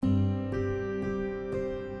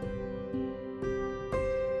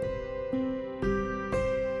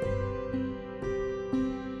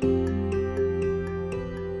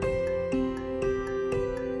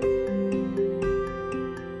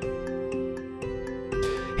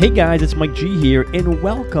Hey guys, it's Mike G here, and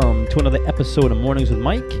welcome to another episode of Mornings with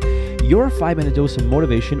Mike, your 5-minute dose of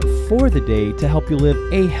motivation for the day to help you live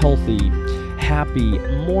a healthy, happy,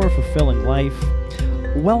 more fulfilling life.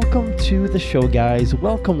 Welcome to the show, guys.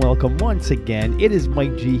 Welcome once again. It is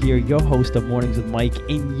Mike G here, your host of Mornings with Mike,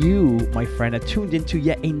 and you, my friend, are tuned into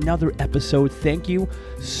yet another episode. Thank you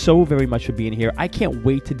so very much for being here. I can't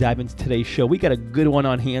wait to dive into today's show. We got a good one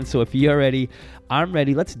on hand, so if you're ready, I'm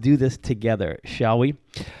ready. Let's do this together, shall we?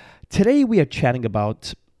 Today we are chatting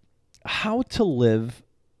about how to live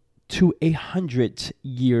to 100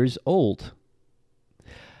 years old.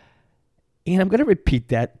 And I'm going to repeat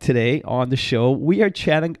that today on the show. We are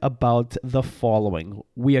chatting about the following.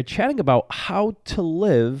 We are chatting about how to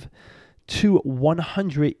live to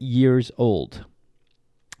 100 years old.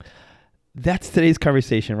 That's today's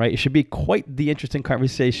conversation, right? It should be quite the interesting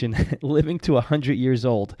conversation, living to 100 years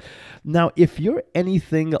old. Now, if you're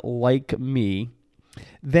anything like me,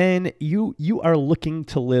 then you are looking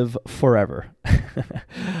to live forever.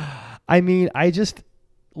 I mean, I just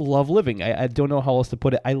love living. I don't know how else to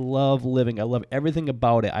put it. I love living. I love everything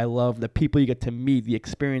about it. I love the people you get to meet, the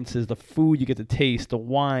experiences, the food you get to taste, the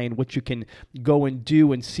wine, what you can go and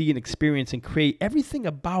do and see and experience and create. Everything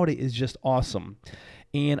about it is just awesome.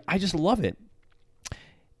 And I just love it.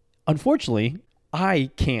 Unfortunately, I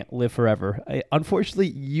can't live forever. Unfortunately,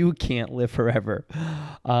 you can't live forever.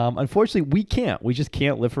 Unfortunately, we can't. We just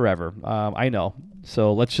can't live forever. I know.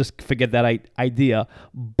 So let's just forget that idea.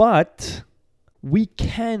 But we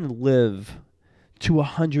can live to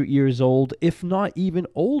 100 years old, if not even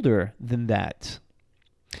older than that.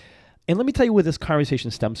 And let me tell you where this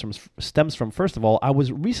conversation stems from. First of all, I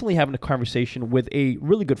was recently having a conversation with a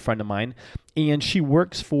really good friend of mine, and she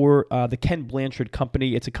works for the Ken Blanchard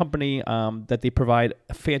Company. It's a company that they provide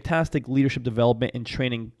fantastic leadership development and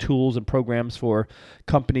training tools and programs for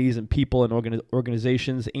companies and people and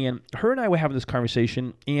organizations. And her and I were having this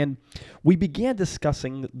conversation, and we began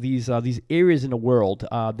discussing these areas in the world.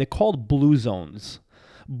 They're called blue zones.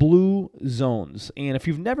 Blue zones. And if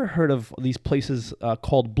you've never heard of these places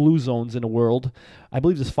called blue zones in the world, I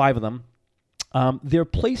believe there's 5 of them. They're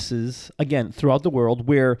places, again, throughout the world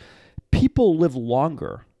where people live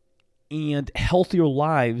longer and healthier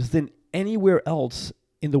lives than anywhere else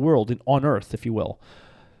in the world, on Earth, if you will.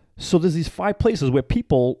 So there's these 5 places where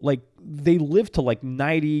people, they live to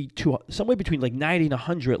 90 to somewhere between 90 and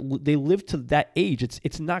 100. They live to that age.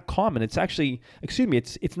 It's not common. It's actually,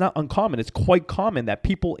 it's not uncommon. It's quite common that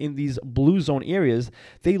people in these blue zone areas,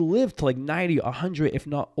 they live to 90, 100, if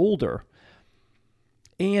not older.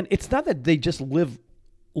 And it's not that they just live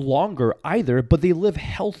longer either, but they live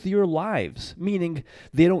healthier lives, meaning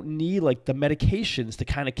they don't need the medications to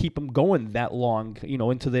kind of keep them going that long,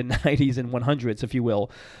 into their 90s and 100s, if you will,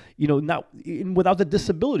 not without the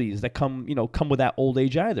disabilities that come with that old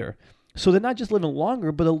age either. So they're not just living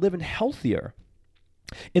longer, but they're living healthier.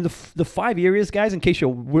 In the 5 areas, guys, in case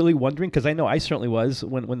you're really wondering, because I know I certainly was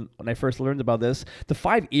when I first learned about this, the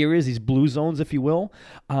 5 areas, these blue zones, if you will,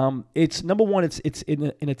 it's number one, it's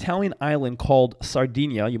in an Italian island called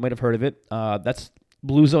Sardinia. You might have heard of it. That's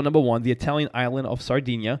blue zone number 1, the Italian island of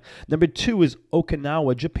Sardinia. Number 2 is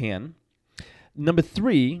Okinawa, Japan. Number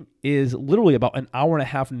 3 is literally about an hour and a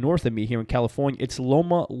half north of me here in California. It's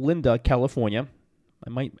Loma Linda, California. I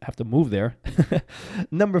might have to move there.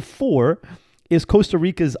 Number 4 is Costa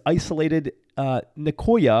Rica's isolated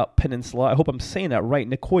Nicoya Peninsula. I hope I'm saying that right.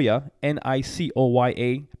 Nicoya,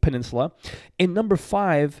 Nicoya Peninsula. And number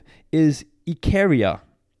 5 is Icaria.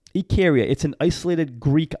 Icaria, it's an isolated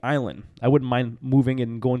Greek island. I wouldn't mind moving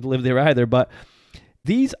and going to live there either, but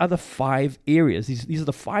these are the 5 areas. These are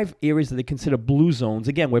the 5 areas that they consider blue zones,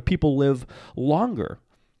 again, where people live longer,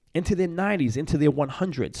 into their 90s, into their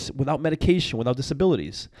 100s, without medication, without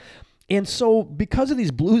disabilities. And so because of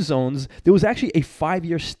these blue zones, there was actually a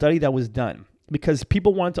 5-year study that was done because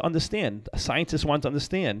people wanted to understand, scientists wanted to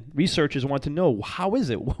understand, researchers wanted to know, how is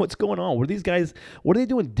it? What's going on? What are they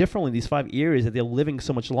doing differently in these 5 areas that they're living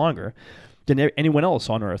so much longer than anyone else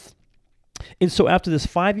on Earth? And so after this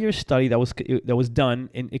 5-year study that was done,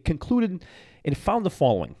 and it concluded, it found the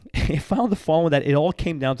following. It found the following, that it all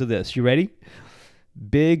came down to this. You ready?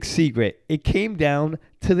 Big secret. It came down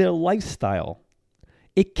to their lifestyle.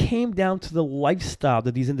 It came down to the lifestyle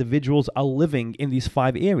that these individuals are living in these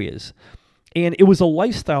 5 areas. And it was a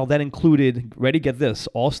lifestyle that included, ready, get this,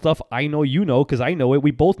 all stuff I know you know, because I know it,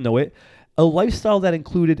 we both know it, a lifestyle that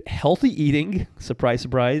included healthy eating, surprise,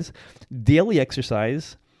 surprise, daily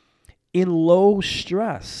exercise, in low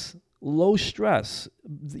stress. Low stress.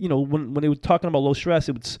 When they were talking about low stress,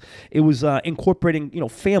 it was incorporating,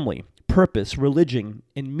 family, purpose, religion,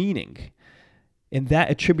 and meaning. And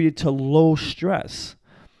that attributed to low stress.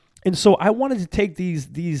 And so I wanted to take these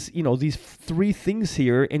three things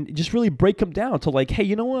here and just really break them down to like, hey,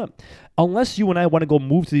 you know what? Unless you and I want to go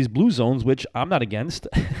move to these blue zones, which I'm not against,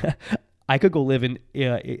 I could go live in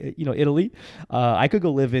Italy. I could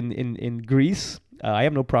go live in Greece. I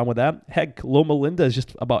have no problem with that. Heck, Loma Linda is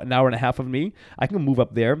just about an hour and a half of me. I can move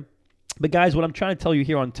up there. But guys, what I'm trying to tell you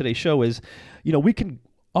here on today's show is, we can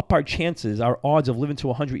up our chances, our odds of living to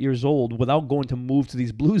 100 years old without going to move to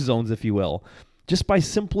these blue zones, if you will, just by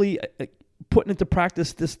simply putting into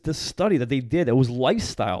practice this study that they did. It was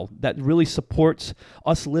lifestyle that really supports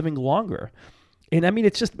us living longer. And I mean,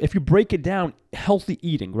 it's just, if you break it down, healthy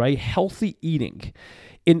eating, right? Healthy eating.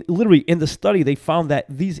 Literally in the study, they found that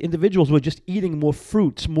these individuals were just eating more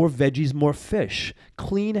fruits, more veggies, more fish.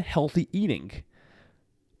 Clean, healthy eating.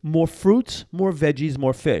 More fruits, more veggies,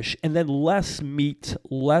 more fish. And then less meat,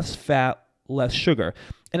 less fat, less sugar.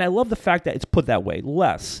 And I love the fact that it's put that way.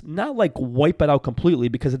 Less. Not like wipe it out completely,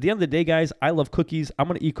 because at the end of the day, guys, I love cookies. I'm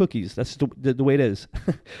going to eat cookies. That's the way it is.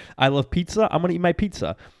 I love pizza. I'm going to eat my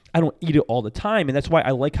pizza. I don't eat it all the time, and that's why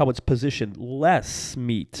I like how it's positioned. Less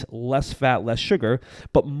meat, less fat, less sugar,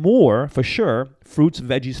 but more, for sure, fruits,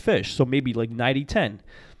 veggies, fish. So maybe like 90-10.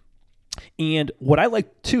 And what I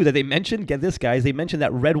like, too, that they mentioned, get this, guys, they mentioned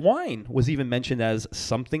that red wine was even mentioned as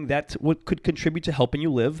something that could contribute to helping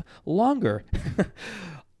you live longer.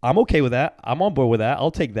 I'm okay with that. I'm on board with that.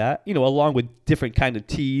 I'll take that, along with different kind of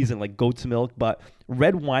teas and like goat's milk, but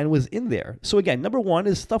red wine was in there. So again, number one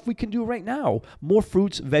is stuff we can do right now. More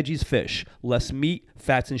fruits, veggies, fish, less meat,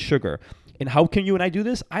 fats, and sugar. And how can you and I do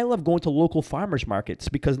this? I love going to local farmers markets,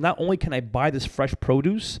 because not only can I buy this fresh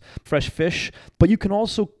produce, fresh fish, but you can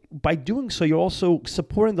also, by doing so, you're also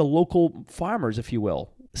supporting the local farmers, if you will.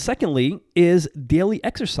 Secondly is daily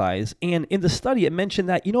exercise. And in the study, it mentioned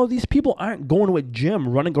that, these people aren't going to a gym,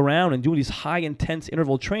 running around and doing these high intense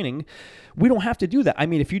interval training. We don't have to do that. I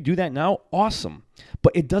mean, if you do that now, awesome.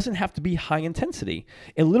 But it doesn't have to be high intensity.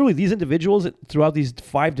 And literally these individuals throughout these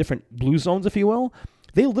 5 different blue zones, if you will,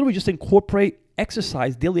 they literally just incorporate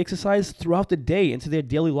exercise, daily exercise throughout the day into their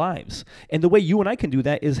daily lives. And the way you and I can do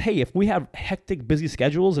that is, hey, if we have hectic, busy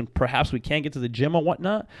schedules and perhaps we can't get to the gym or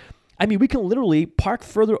whatnot, I mean, we can literally park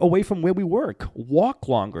further away from where we work, walk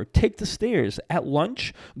longer, take the stairs. At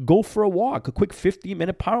lunch, go for a walk, a quick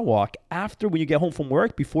 15-minute power walk. After, when you get home from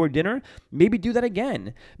work, before dinner, maybe do that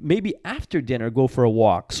again. Maybe after dinner, go for a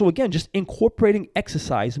walk. So again, just incorporating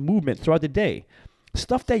exercise, movement throughout the day.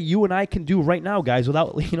 Stuff that you and I can do right now, guys,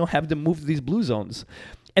 without, having to move to these blue zones.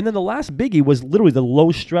 And then the last biggie was literally the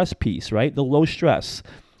low stress piece, right? The low stress.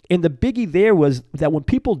 And the biggie there was that when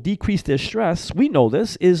people decrease their stress, we know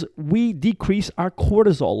this, is we decrease our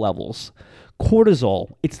cortisol levels.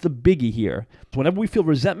 Cortisol, it's the biggie here. Whenever we feel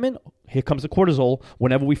resentment, here comes the cortisol.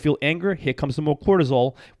 Whenever we feel anger, here comes the more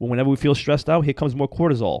cortisol. Whenever we feel stressed out, here comes more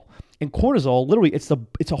cortisol. And cortisol, literally, it's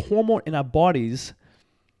a hormone in our bodies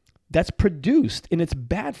that's produced, and it's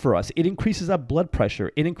bad for us. It increases our blood pressure.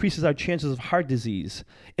 It increases our chances of heart disease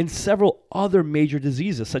and several other major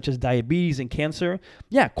diseases such as diabetes and cancer.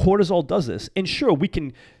 Yeah, cortisol does this. And sure,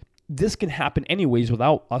 this can happen anyways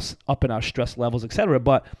without us upping our stress levels, etc.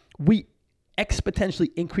 But we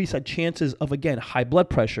exponentially increase our chances of, again, high blood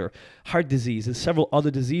pressure, heart disease, and several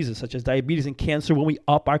other diseases such as diabetes and cancer when we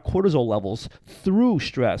up our cortisol levels through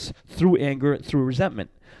stress, through anger, through resentment.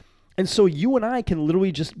 And so you and I can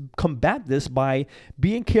literally just combat this by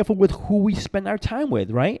being careful with who we spend our time with,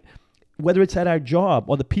 right? Whether it's at our job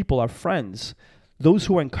or the people, our friends, those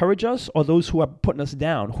who encourage us or those who are putting us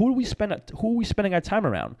down. Who are we spending our time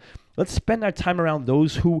around? Let's spend our time around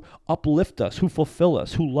those who uplift us, who fulfill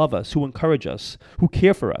us, who love us, who encourage us, who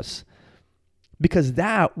care for us. Because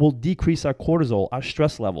that will decrease our cortisol, our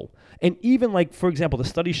stress level. And even like, for example, the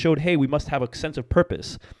study showed, hey, we must have a sense of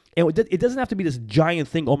purpose. And it doesn't have to be this giant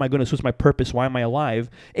thing, oh my goodness, what's my purpose? Why am I alive?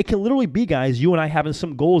 It can literally be, guys, you and I having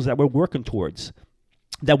some goals that we're working towards,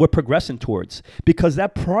 that we're progressing towards, because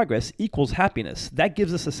that progress equals happiness. That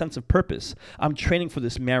gives us a sense of purpose. I'm training for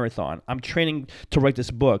this marathon. I'm training to write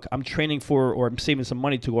this book. I'm I'm saving some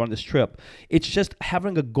money to go on this trip. It's just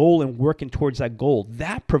having a goal and working towards that goal.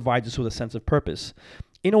 That provides us with a sense of purpose.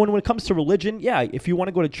 When it comes to religion, yeah, if you want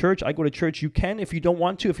to go to church, I go to church, you can. If you don't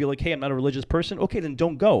want to, if you're like, hey, I'm not a religious person, okay, then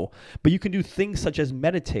don't go. But you can do things such as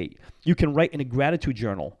meditate. You can write in a gratitude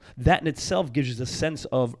journal. That in itself gives you the sense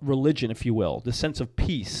of religion, if you will, the sense of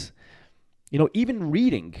peace. Even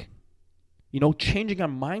reading, changing our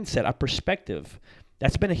mindset, our perspective.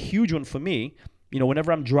 That's been a huge one for me.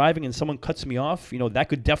 Whenever I'm driving and someone cuts me off, that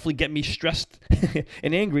could definitely get me stressed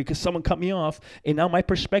and angry because someone cut me off. And now my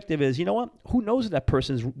perspective is, you know what? Who knows if that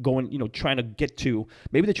person's going, trying to get to,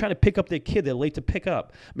 maybe they're trying to pick up their kid they're late to pick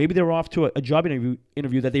up. Maybe they're off to a job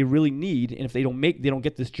interview that they really need. And if they don't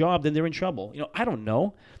get this job, then they're in trouble. I don't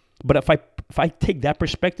know. But if I take that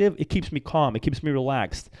perspective, it keeps me calm. It keeps me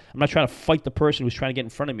relaxed. I'm not trying to fight the person who's trying to get in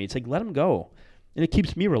front of me. It's like, let them go. And it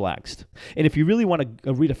keeps me relaxed. And if you really want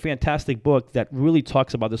to read a fantastic book that really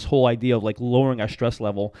talks about this whole idea of like lowering our stress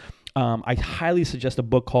level, I highly suggest a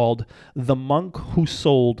book called The Monk Who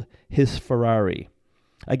Sold His Ferrari.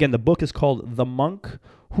 Again, the book is called The Monk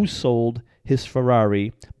Who Sold His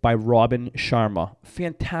Ferrari by Robin Sharma.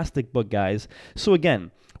 Fantastic book, guys. So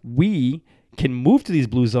again, we can move to these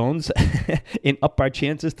blue zones and up our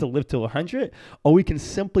chances to live to 100, or we can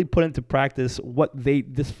simply put into practice what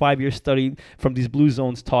this 5-year study from these blue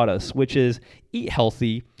zones taught us, which is eat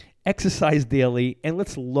healthy, exercise daily, and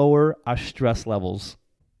let's lower our stress levels.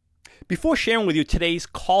 Before sharing with you today's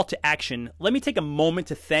call to action, let me take a moment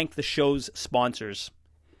to thank the show's sponsors.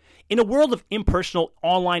 In a world of impersonal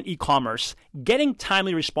online e-commerce, getting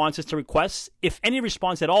timely responses to requests, if any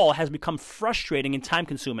response at all, has become frustrating and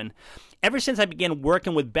time-consuming. Ever since I began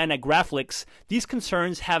working with Ben at Graphlix, these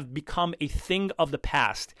concerns have become a thing of the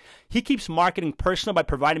past. He keeps marketing personal by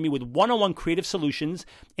providing me with one-on-one creative solutions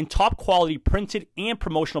and top-quality printed and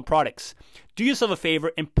promotional products. Do yourself a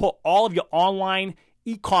favor and put all of your online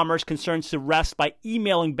e-commerce concerns to rest by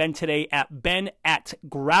emailing Ben today at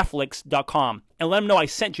ben@graphlix.com and let him know I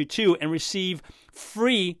sent you to and receive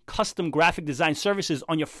free custom graphic design services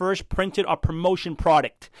on your first printed or promotion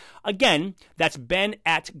product. Again, that's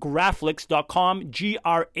ben@graphlix.com,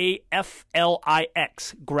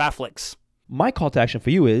 Graflix, Graphlix. My call to action for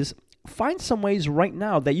you is find some ways right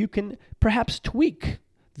now that you can perhaps tweak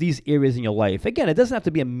these areas in your life. Again, it doesn't have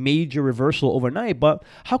to be a major reversal overnight, but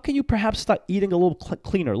how can you perhaps start eating a little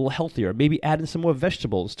cleaner, a little healthier, maybe add in some more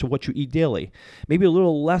vegetables to what you eat daily, maybe a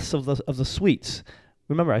little less of the sweets.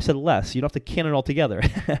 Remember, I said less. You don't have to can it all together.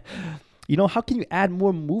 How can you add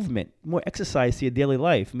more movement, more exercise to your daily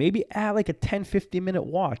life? Maybe add like a 10, 15-minute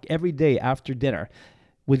walk every day after dinner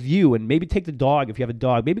with you, and maybe take the dog if you have a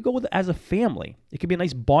dog. Maybe go with it as a family. It could be a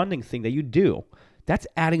nice bonding thing that you do. That's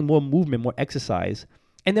adding more movement, more exercise.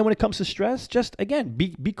 And then when it comes to stress, just, again,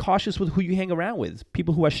 be cautious with who you hang around with.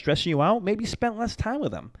 People who are stressing you out, maybe spend less time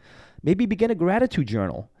with them. Maybe begin a gratitude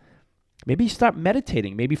journal. Maybe start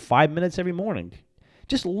meditating, maybe 5 minutes every morning.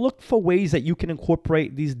 Just look for ways that you can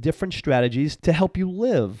incorporate these different strategies to help you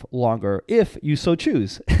live longer, if you so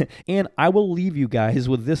choose. And I will leave you guys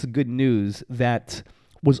with this good news that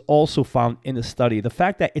was also found in the study. The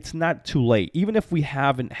fact that it's not too late, even if we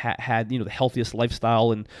haven't had the healthiest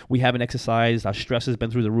lifestyle and we haven't exercised, our stress has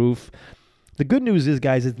been through the roof. The good news is,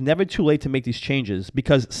 guys, it's never too late to make these changes,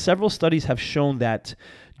 because several studies have shown that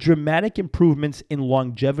dramatic improvements in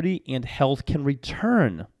longevity and health can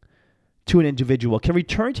return to an individual, can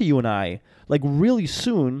return to you and I, like really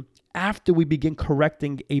soon after we begin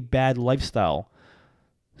correcting a bad lifestyle.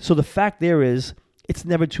 So the fact there is, it's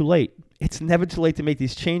never too late. It's never too late to make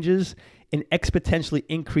these changes and exponentially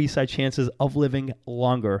increase our chances of living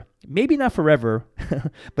longer. Maybe not forever,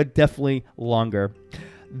 but definitely longer.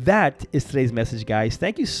 That is today's message, guys.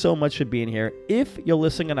 Thank you so much for being here. If you're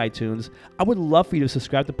listening on iTunes, I would love for you to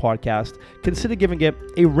subscribe to the podcast. Consider giving it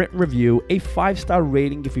a written review, a 5-star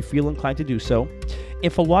rating if you feel inclined to do so.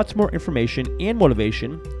 And for lots more information and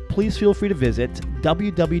motivation, please feel free to visit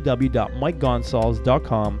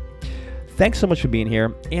www.mikegonsalves.com. Thanks so much for being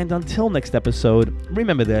here, and until next episode,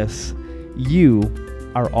 remember this: you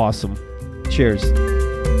are awesome. Cheers.